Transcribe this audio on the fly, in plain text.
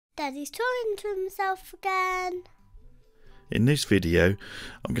Daddy's talking to himself again. In this video,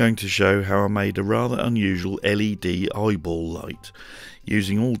 I'm going to show how I made a rather unusual LED eyeball light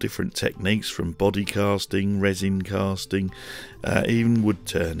using all different techniques from body casting, resin casting, even wood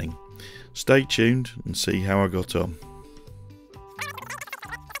turning. Stay tuned and see how I got on.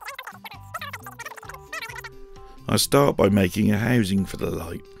 I start by making a housing for the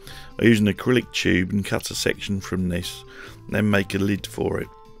light. I use an acrylic tube and cut a section from this, then make a lid for it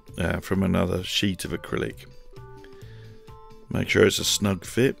from another sheet of acrylic. Make sure it's a snug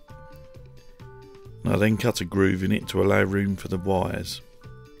fit. I then cut a groove in it to allow room for the wires.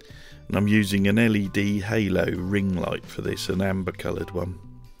 And I'm using an LED halo ring light for this, an amber coloured one.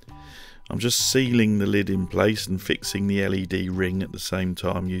 I'm just sealing the lid in place and fixing the LED ring at the same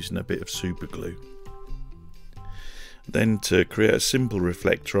time using a bit of super glue. Then to create a simple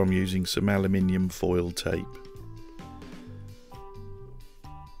reflector, I'm using some aluminium foil tape.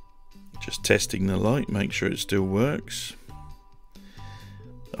 Just testing the light, make sure it still works.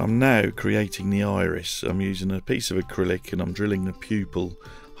 I'm now creating the iris. I'm using a piece of acrylic and I'm drilling the pupil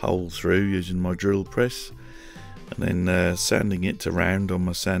hole through using my drill press, and then sanding it to round on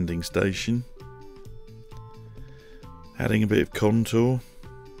my sanding station. Adding a bit of contour,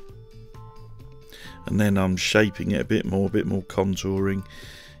 and then I'm shaping it a bit more contouring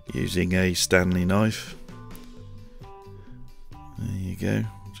using a Stanley knife. There you go,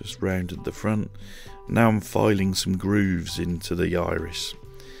 just rounded the front. Now I'm filing some grooves into the iris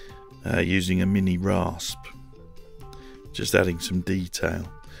using a mini rasp, just adding some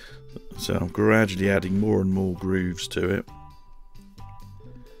detail. So I'm gradually adding more and more grooves to it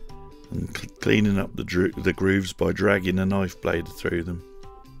and cleaning up the grooves by dragging a knife blade through them.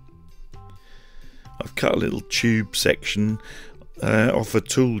 I've cut a little tube section off a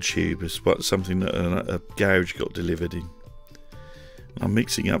tool tube. It's something that a gouge got delivered in. I'm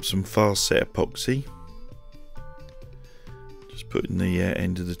mixing up some fast set epoxy. Just putting the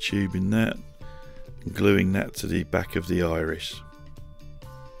end of the tube in that and gluing that to the back of the iris.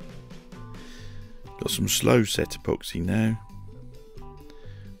 Got some slow set epoxy now.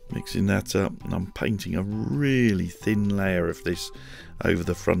 Mixing that up, and I'm painting a really thin layer of this over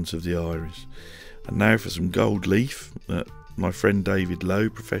the front of the iris. And now for some gold leaf that my friend David Lowe,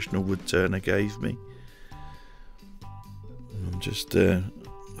 professional wood turner, gave me. I'm just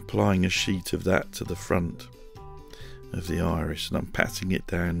applying a sheet of that to the front of the iris, and I'm patting it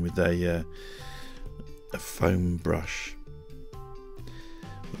down with a foam brush.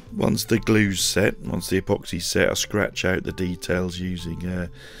 Once the glue's set, once the epoxy's set, I scratch out the details using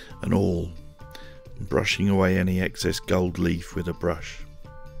an awl, brushing away any excess gold leaf with a brush.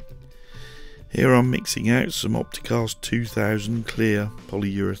 Here I'm mixing out some Opticast 2000 clear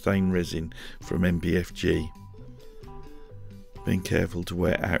polyurethane resin from MBFG. Being careful to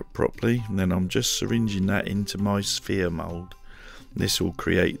wear it out properly, and then I'm just syringing that into my sphere mould. This will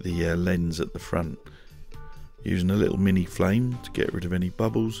create the lens at the front. Using a little mini flame to get rid of any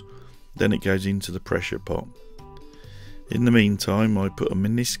bubbles, then it goes into the pressure pot. In the meantime, I put a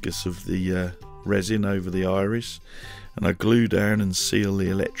meniscus of the resin over the iris, and I glue down and seal the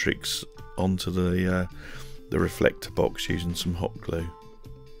electrics onto the reflector box using some hot glue.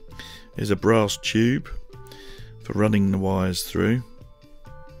 Here's a brass tube for running the wires through,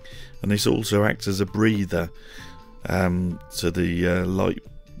 and this also acts as a breather to the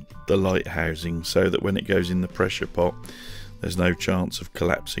light housing, so that when it goes in the pressure pot there's no chance of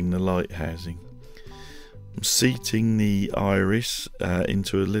collapsing the light housing. I'm seating the iris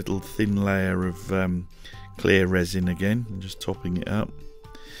into a little thin layer of clear resin again, and just topping it up.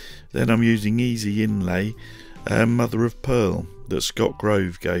 Then I'm using Easy Inlay Mother of Pearl that Scott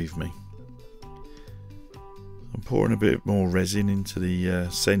Grove gave me. I'm pouring a bit more resin into the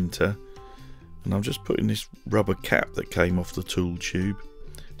centre, and I'm just putting this rubber cap that came off the tool tube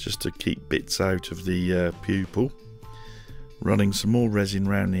just to keep bits out of the pupil. Running some more resin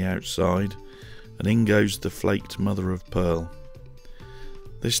round the outside, and in goes the flaked Mother of Pearl.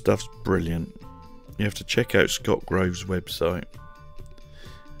 This stuff's brilliant. You have to check out Scott Grove's website.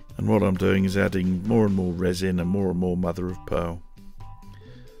 And what I'm doing is adding more and more resin and more Mother of Pearl.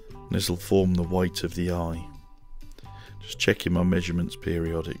 This will form the white of the eye. Just checking my measurements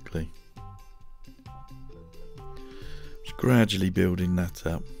periodically. Just gradually building that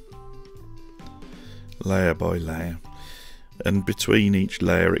up, layer by layer, and between each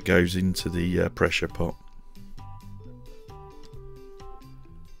layer it goes into the pressure pot.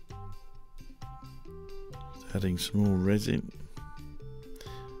 Adding some more resin,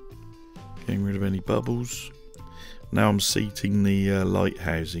 getting rid of any bubbles. Now I'm seating the light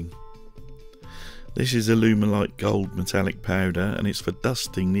housing. This is Alumilite Gold Metallic powder, and it's for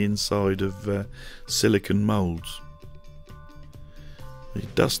dusting the inside of silicone moulds. You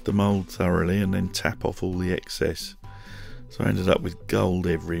dust the mould thoroughly and then tap off all the excess. So I ended up with gold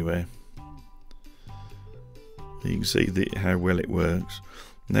everywhere. You can see how well it works.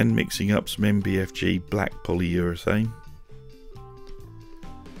 And then mixing up some MBFG black polyurethane.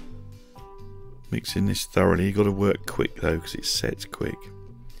 Mixing this thoroughly. You've got to work quick though, because it sets quick.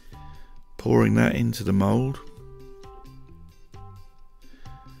 Pouring that into the mould.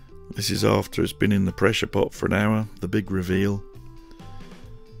 This is after it's been in the pressure pot for an hour, the big reveal.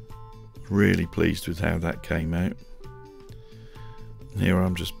 Really pleased with how that came out. Here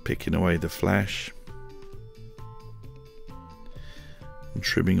I'm just picking away the flash and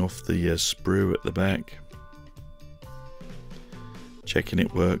trimming off the sprue at the back. Checking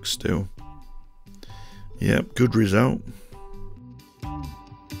it works still. Yep, good result.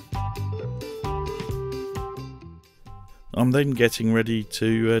 I'm then getting ready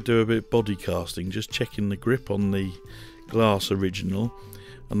to do a bit of body casting, just checking the grip on the glass original,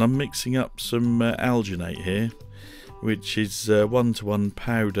 and I'm mixing up some alginate here, which is 1:1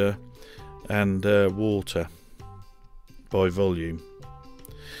 powder and water by volume.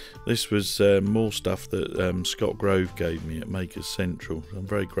 This was more stuff that Scott Grove gave me at Makers Central. I'm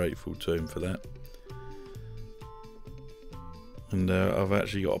very grateful to him for that. And I've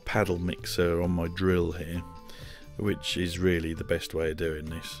actually got a paddle mixer on my drill here, which is really the best way of doing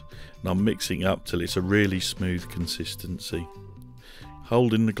this. And I'm mixing up till it's a really smooth consistency.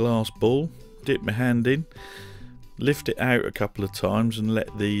 Holding the glass ball, dip my hand in, lift it out a couple of times and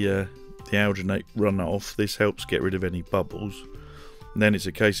let the alginate run off. This helps get rid of any bubbles. And then it's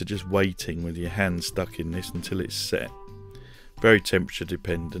a case of just waiting with your hand stuck in this until it's set. Very temperature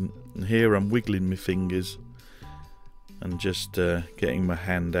dependent. And here I'm wiggling my fingers and just getting my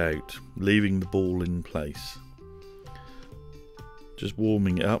hand out, leaving the ball in place. Just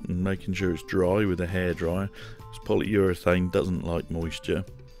warming it up and making sure it's dry with a hairdryer. This polyurethane doesn't like moisture.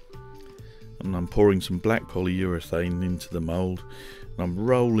 And I'm pouring some black polyurethane into the mould, and I'm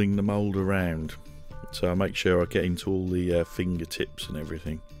rolling the mould around so I make sure I get into all the fingertips and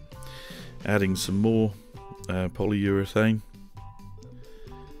everything. Adding some more polyurethane,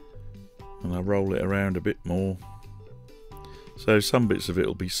 and I roll it around a bit more. So some bits of it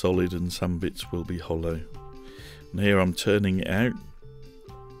will be solid and some bits will be hollow. And here I'm turning it out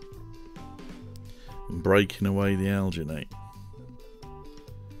and breaking away the alginate.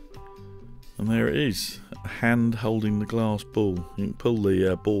 And there it is, a hand holding the glass ball. You can pull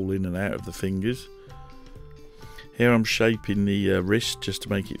the ball in and out of the fingers. Here I'm shaping the wrist just to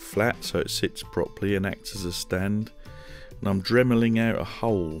make it flat so it sits properly and acts as a stand. And I'm dremeling out a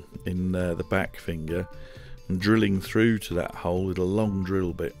hole in the back finger and drilling through to that hole with a long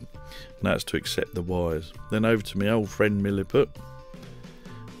drill bit. And that's to accept the wires. Then over to my old friend Milliput.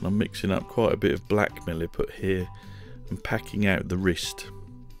 And I'm mixing up quite a bit of black Milliput here and packing out the wrist.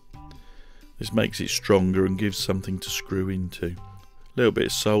 This makes it stronger and gives something to screw into. A little bit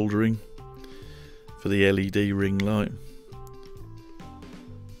of soldering for the LED ring light.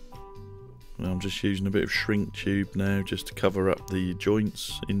 And I'm just using a bit of shrink tube now just to cover up the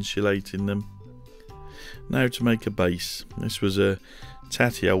joints, insulating them. Now to make a base. This was a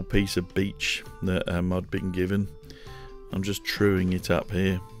tatty old piece of beech that I'd been given. I'm just truing it up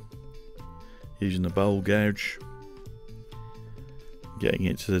here using a bowl gouge, getting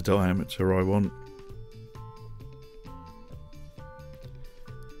it to the diameter I want,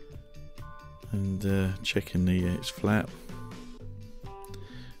 and checking it's flat.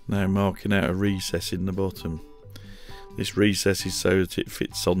 Now marking out a recess in the bottom. This recess is so that it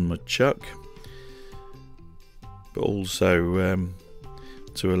fits on my chuck, but also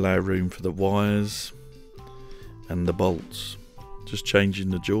to allow room for the wires and the bolts. Just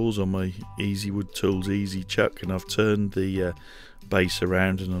changing the jaws on my Wood Toools Easy Chuck, and I've turned the base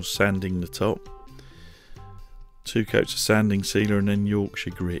around and I'm sanding the top. 2 coats of sanding sealer and then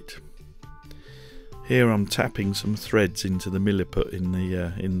Yorkshire Grit. Here I'm tapping some threads into the Milliput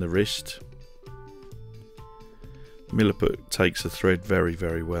in the wrist. Milliput takes the thread very,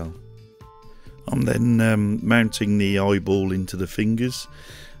 very well. I'm then mounting the eyeball into the fingers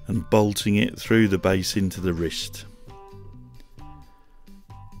and bolting it through the base into the wrist,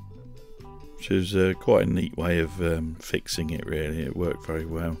 which is quite a neat way of fixing it really. It worked very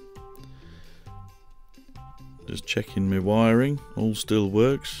well. Just checking my wiring, all still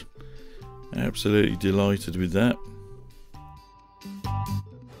works. Absolutely delighted with that.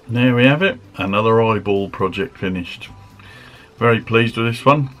 There we have it, another eyeball project finished. Very pleased with this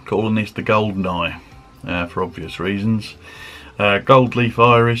one, calling this the Goldeneye for obvious reasons. gold leaf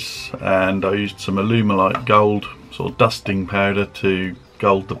iris, and I used some Alumilite gold sort of dusting powder to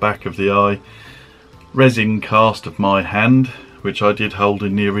gold the back of the eye. Resin cast of my hand, which I did hold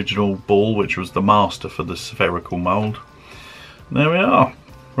in the original ball, which was the master for the spherical mould. There we are.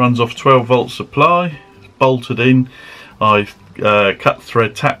 Runs off 12 volt supply, bolted in. I've tapped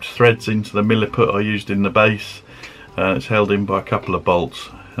threads into the milliput I used in the base. It's held in by a couple of bolts,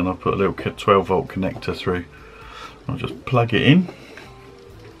 and I've put a little 12 volt connector through. I'll just plug it in.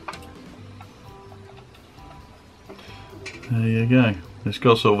 There you go. It's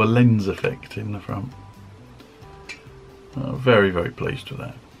got sort of a lens effect in the front. I'm very, very pleased with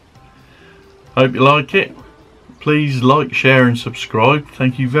that. Hope you like it. Please like, share and subscribe.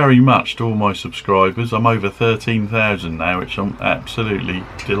 Thank you very much to all my subscribers. I'm over 13,000 now, which I'm absolutely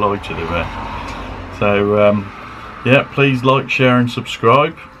delighted about. So yeah, please like, share and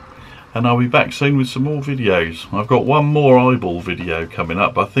subscribe, and I'll be back soon with some more videos. I've got one more eyeball video coming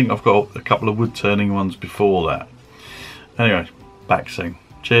up. I think I've got a couple of wood turning ones before that. Anyway, back soon.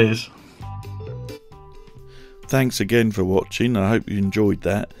 Cheers. Thanks again for watching. I hope you enjoyed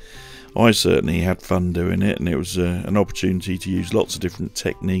that. I certainly had fun doing it, and it was an opportunity to use lots of different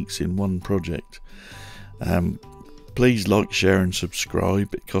techniques in one project. Please like, share and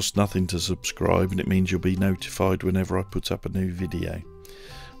subscribe. It costs nothing to subscribe, and it means you'll be notified whenever I put up a new video.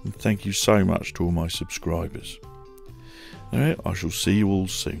 And thank you so much to all my subscribers. Alright, I shall see you all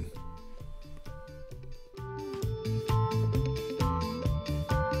soon.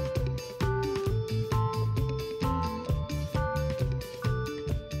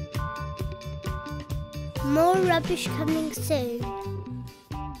 More rubbish coming soon.